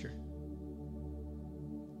Pastor.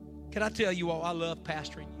 Can I tell you all, I love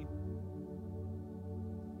pastoring you.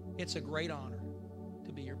 It's a great honor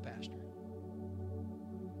to be your pastor.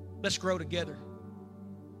 Let's grow together.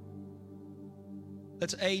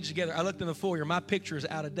 Let's age together. I looked in the foyer. My picture is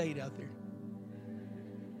out of date out there.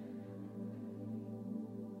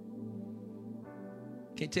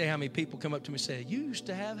 Can't tell you how many people come up to me and say, you used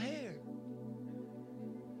to have hair.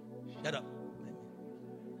 Shut up.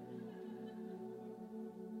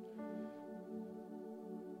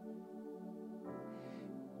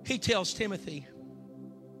 He tells Timothy,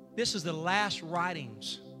 this is the last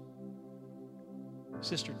writings,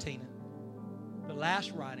 Sister Tina, the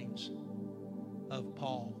last writings of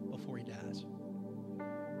Paul before he dies.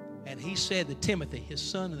 And he said to Timothy, his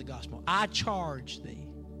son in the gospel, I charge thee,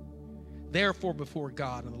 therefore before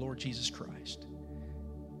God and the Lord Jesus Christ,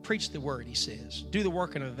 preach the word, he says. Do the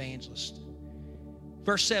work of an evangelist.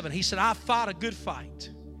 Verse 7, he said, I fought a good fight.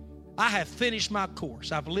 I have finished my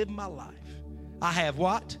course. I've lived my life. I have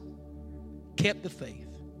what? Kept the faith.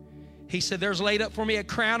 He said, there's laid up for me a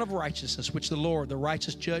crown of righteousness, which the Lord, the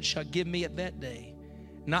righteous judge, shall give me at that day.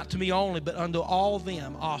 Not to me only, but unto all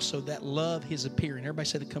them also that love his appearing. Everybody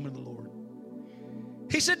say the coming of the Lord.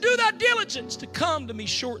 He said, do thy diligence to come to me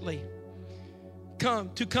shortly. Come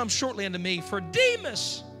shortly unto me. For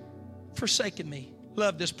Demas forsaken me.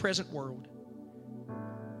 Love this present world.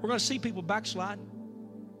 We're going to see people backsliding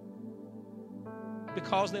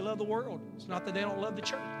because they love the world. It's not that they don't love the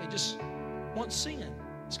church. They just want sin.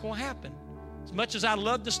 It's going to happen. As much as I'd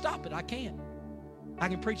love to stop it, I can't. I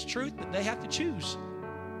can preach truth, but they have to choose.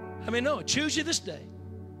 I mean, no, choose you this day.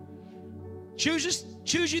 Choose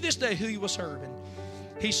you this day who you will serve. And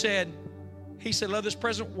he said, love this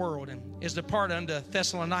present world and is departed unto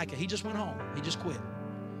Thessalonica. He just went home. He just quit.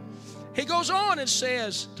 He goes on and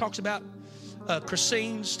says, talks about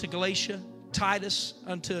Crescens to Galatia, Titus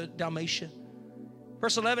unto Dalmatia.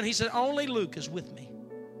 Verse 11, he said, only Luke is with me.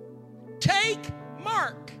 Take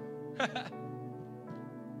Mark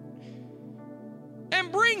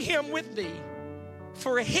and bring him with thee,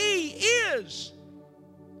 for he is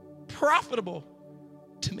profitable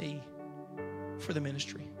to me for the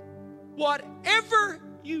ministry. Whatever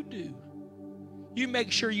you do, you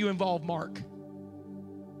make sure you involve Mark,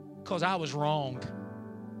 because I was wrong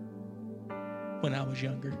when I was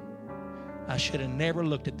younger. I should have never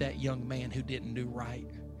looked at that young man who didn't do right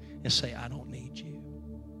and say, I don't need you.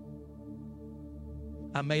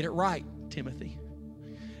 I made it right, Timothy.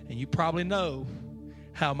 And you probably know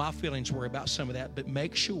how my feelings were about some of that, but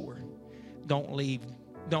make sure don't leave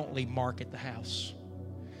Mark at the house.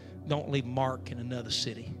 Don't leave Mark in another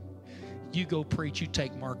city. You go preach, you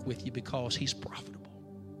take Mark with you because he's profitable.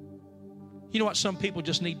 You know what some people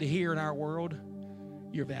just need to hear in our world?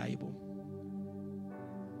 You're valuable.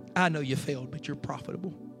 I know you failed, but you're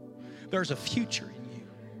profitable. There's a future in you.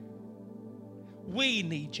 We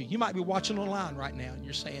need you. You might be watching online right now and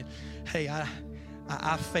you're saying, hey,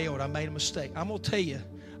 I failed. I made a mistake. I'm going to tell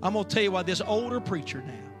you why this older preacher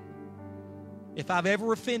now, if I've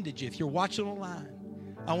ever offended you, if you're watching online,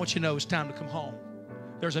 I want you to know it's time to come home.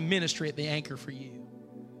 There's a ministry at the Anchor for you.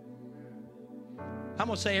 I'm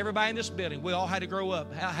going to say everybody in this building, we all had to grow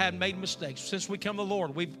up, had made mistakes. Since we come to the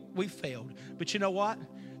Lord, we've failed. But you know what?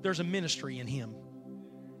 There's a ministry in him.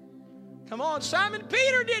 Come on, Simon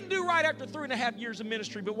Peter didn't do right after 3.5 years of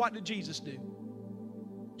ministry, but what did Jesus do?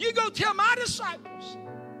 You go tell my disciples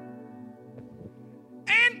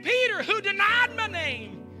and Peter, who denied my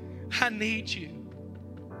name, I need you.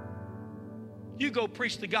 You go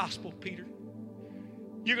preach the gospel, Peter.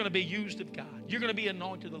 You're going to be used of God. You're going to be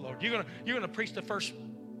anointed of the Lord. You're going to preach the first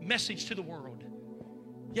message to the world.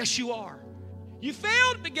 Yes, you are. You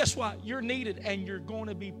failed, but guess what? You're needed, and you're going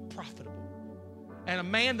to be profitable. And a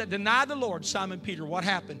man that denied the Lord, Simon Peter, what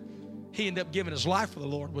happened? He ended up giving his life for the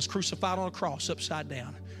Lord, was crucified on a cross upside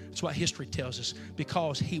down. That's what history tells us,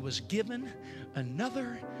 because he was given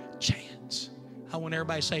another chance. I want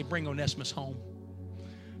everybody to say, bring Onesimus home.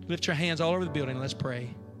 Lift your hands all over the building. Let's pray.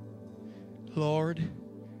 Lord,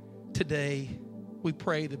 today we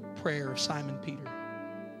pray the prayer of Simon Peter.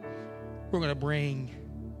 We're going to bring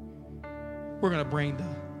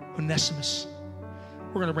the Onesimus.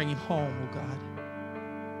 We're going to bring him home, oh God.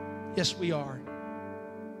 Yes, we are.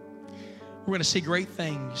 We're going to see great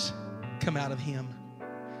things come out of him.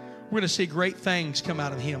 We're going to see great things come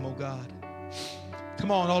out of him, oh God.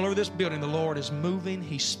 Come on, all over this building, the Lord is moving.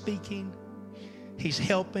 He's speaking. He's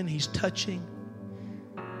helping. He's touching.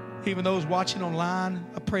 Even those watching online,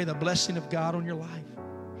 I pray the blessing of God on your life.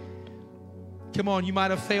 Come on, you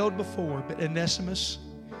might have failed before, but Onesimus,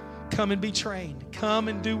 come and be trained. Come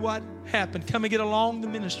and do what happened. Come and get along the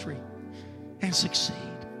ministry and succeed.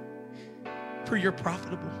 For you're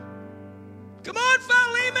profitable. Come on,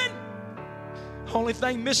 Philemon. Only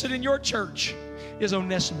thing missing in your church is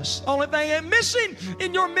Onesimus. Only thing missing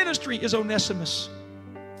in your ministry is Onesimus.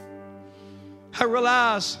 I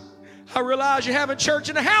realize you're having church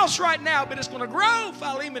in the house right now, but it's going to grow,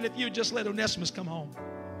 Philemon, if you just let Onesimus come home.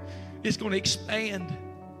 It's going to expand.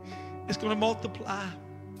 It's going to multiply.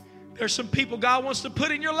 There's some people God wants to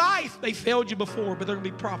put in your life. They failed you before, but they're going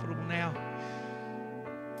to be profitable now.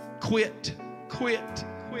 Quit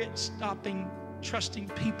stopping trusting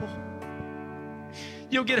people.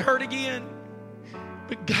 You'll get hurt again,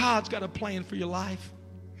 but God's got a plan for your life.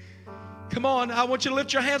 Come on, I want you to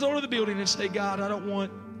lift your hands over the building and say, God, I don't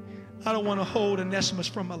want to hold Onesimus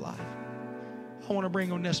from my life. I want to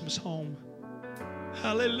bring Onesimus home.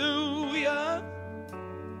 Hallelujah.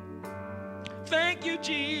 Thank you,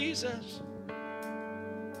 Jesus.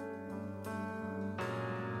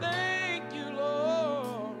 Thank you,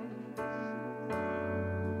 Lord.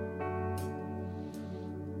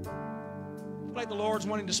 I feel like the Lord's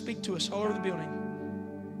wanting to speak to us all over the building.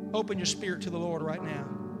 Open your spirit to the Lord right now.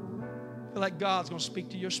 I feel like God's going to speak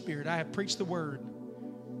to your spirit. I have preached the word.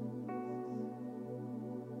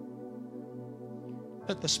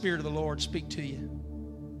 Let the Spirit of the Lord speak to you.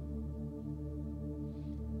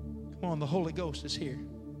 Come on, the Holy Ghost is here.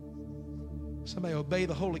 Somebody obey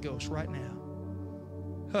the Holy Ghost right now.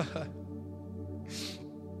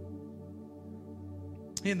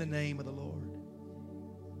 In the name of the Lord.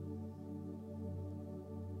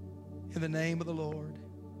 In the name of the Lord.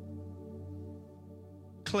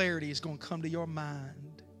 Clarity is going to come to your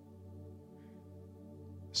mind.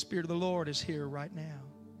 The Spirit of the Lord is here right now.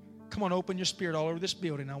 Come on, open your spirit all over this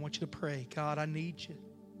building. I want you to pray. God, I need you.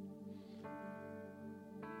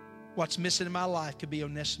 What's missing in my life could be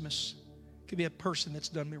Onesimus. Could be a person that's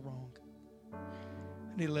done me wrong. I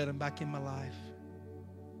need to let him back in my life.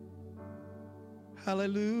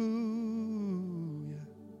 Hallelujah.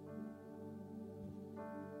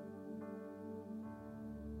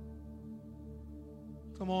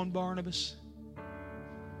 Come on, Barnabas.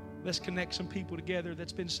 Let's connect some people together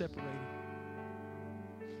that's been separated.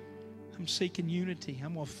 I'm seeking unity.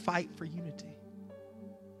 I'm going to fight for unity.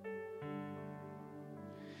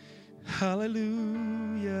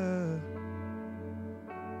 Hallelujah.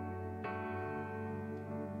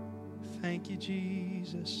 Thank you,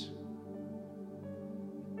 Jesus.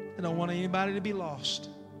 I don't want anybody to be lost.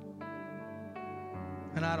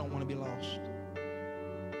 And I don't want to be lost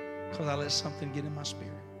because I let something get in my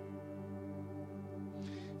spirit.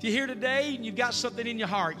 If you're here today and you've got something in your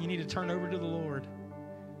heart, you need to turn over to the Lord.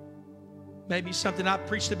 Maybe something I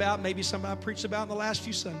preached about, maybe something I preached about in the last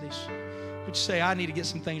few Sundays. But you say, I need to get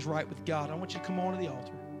some things right with God. I want you to come on to the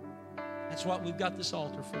altar. That's what we've got this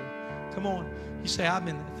altar for. Come on. You say, I've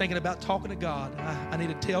been thinking about talking to God. I need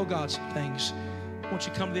to tell God some things. I want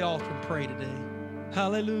you to come to the altar and pray today.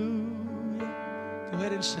 Hallelujah. Go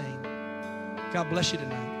ahead and sing. God bless you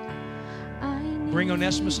tonight. Bring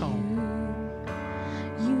Onesimus home.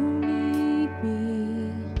 You need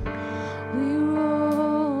me. We're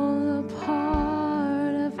all a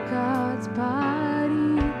part of God's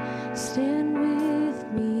body. Stand with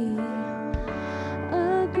me.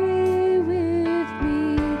 Agree with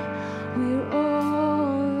me. We're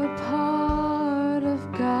all a part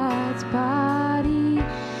of God's body.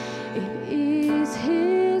 It is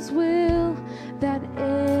His will that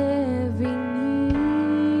every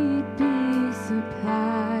need be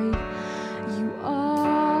supplied. You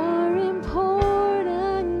are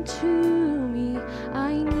important to me.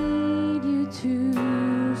 I need you to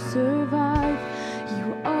survive.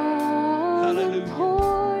 You are Hallelujah.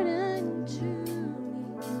 important to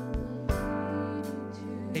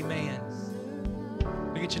me. Amen.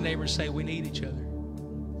 Look at your neighbor and say, we need each other.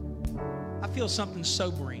 I feel something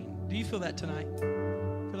sobering Do you feel that tonight?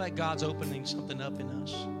 I feel like God's opening something up in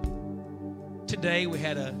us. Today we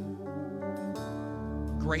had a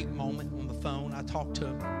great moment on the phone. I talked to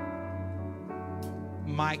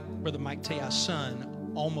Brother Mike Tea's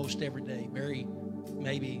son almost every day.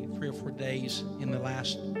 Maybe 3 or 4 days in the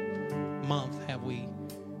last month have we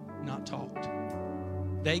not talked.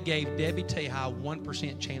 They gave Debbie Teha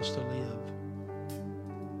 1% chance to live.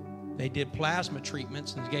 They did plasma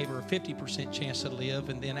treatments and gave her a 50% chance to live,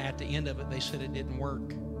 and then at the end of it, they said it didn't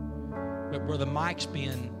work. But Brother Mike's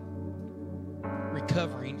been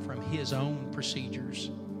recovering from his own procedures.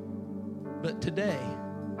 But today,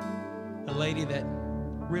 a lady that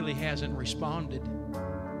really hasn't responded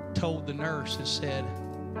told the nurse and said,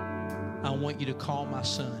 I want you to call my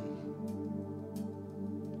son.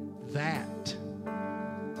 That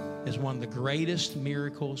is one of the greatest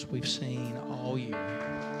miracles we've seen all year.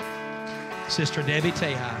 Sister Debbie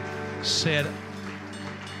Teha said,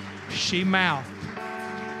 she mouthed,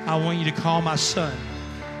 I want you to call my son.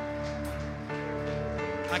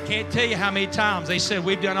 I can't tell you how many times they said,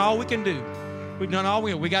 we've done all we can do. We've done all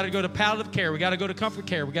we can. We got to go to palliative care. We got to go to comfort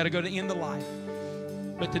care. We got to go to end of life.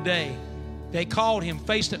 But today, they called him,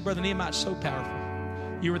 faced it. Brother Nehemiah, it's so powerful.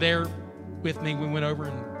 You were there with me. We went over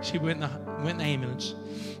and she went in the ambulance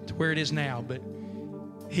to where it is now. But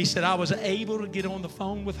he said, I was able to get on the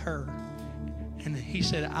phone with her. And he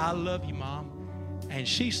said, I love you, Mom. And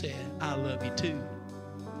she said, I love you too.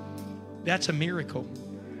 That's a miracle.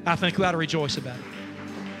 I think we ought to rejoice about it.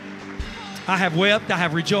 I have wept. I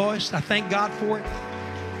have rejoiced. I thank God for it.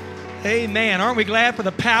 Amen. Aren't we glad for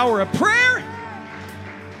the power of prayer?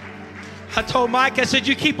 I told Mike, I said,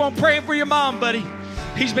 you keep on praying for your mom, buddy.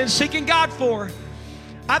 He's been seeking God for her.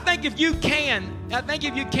 I think if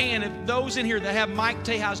those in here that have Mike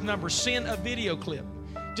Teha's number, send a video clip.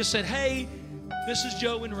 Just said, hey, this is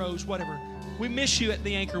Joe and Rose, whatever. We miss you at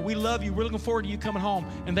the Anchor. We love you. We're looking forward to you coming home.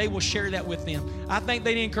 And they will share that with them. I think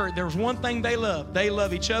they encourage. There's one thing they love. They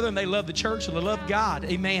love each other and they love the church and they love God.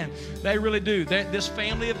 Amen. They really do. This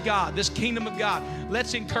family of God, this kingdom of God.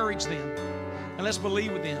 Let's encourage them. And let's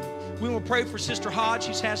believe with them. We will pray for Sister Hodge.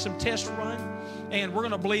 She's had some tests run. And we're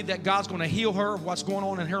going to believe that God's going to heal her of what's going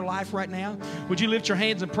on in her life right now. Would you lift your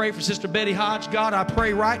hands and pray for Sister Betty Hodge? God, I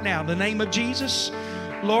pray right now in the name of Jesus,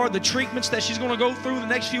 Lord, the treatments that she's going to go through the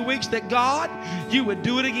next few weeks, that God, you would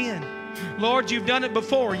do it again. Lord, you've done it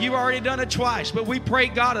before. You've already done it twice. But we pray,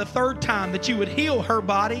 God, a third time that you would heal her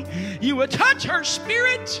body. You would touch her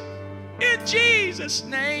spirit in Jesus'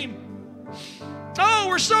 name. Oh,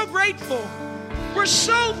 we're so grateful. We're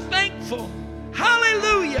so thankful.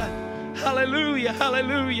 Hallelujah. Hallelujah.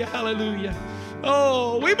 Hallelujah. Hallelujah.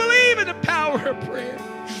 Oh, we believe in the power of prayer.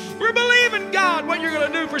 We believe in God, what you're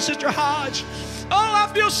going to do for Sister Hodge. Oh,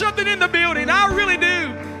 I feel something in the building. I really do.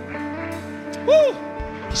 Woo!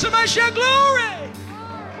 Somebody shout glory.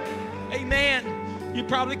 Amen. You're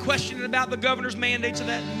probably questioning about the governor's mandates of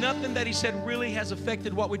that. Nothing that he said really has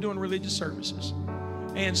affected what we do in religious services.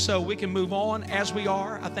 And so we can move on as we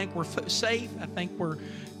are. I think we're safe. I think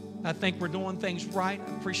we're doing things right.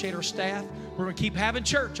 I appreciate our staff. We're going to keep having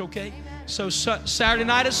church, okay? So Saturday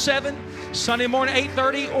night at 7, Sunday morning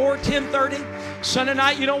 8:30 or 10:30. Sunday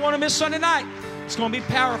night, you don't want to miss Sunday night. It's going to be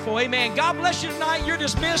powerful. Amen. God bless you tonight. You're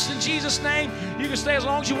dismissed in Jesus' name. You can stay as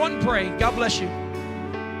long as you want and pray. God bless you.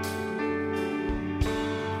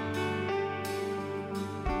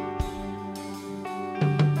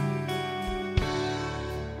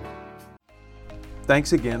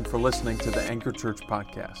 Thanks again for listening to the Anchor Church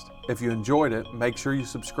podcast. If you enjoyed it, make sure you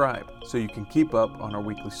subscribe so you can keep up on our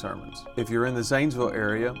weekly sermons. If you're in the Zanesville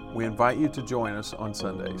area, we invite you to join us on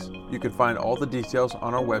Sundays. You can find all the details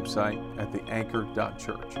on our website at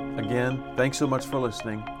theanchor.church. Again, thanks so much for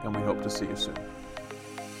listening, and we hope to see you soon.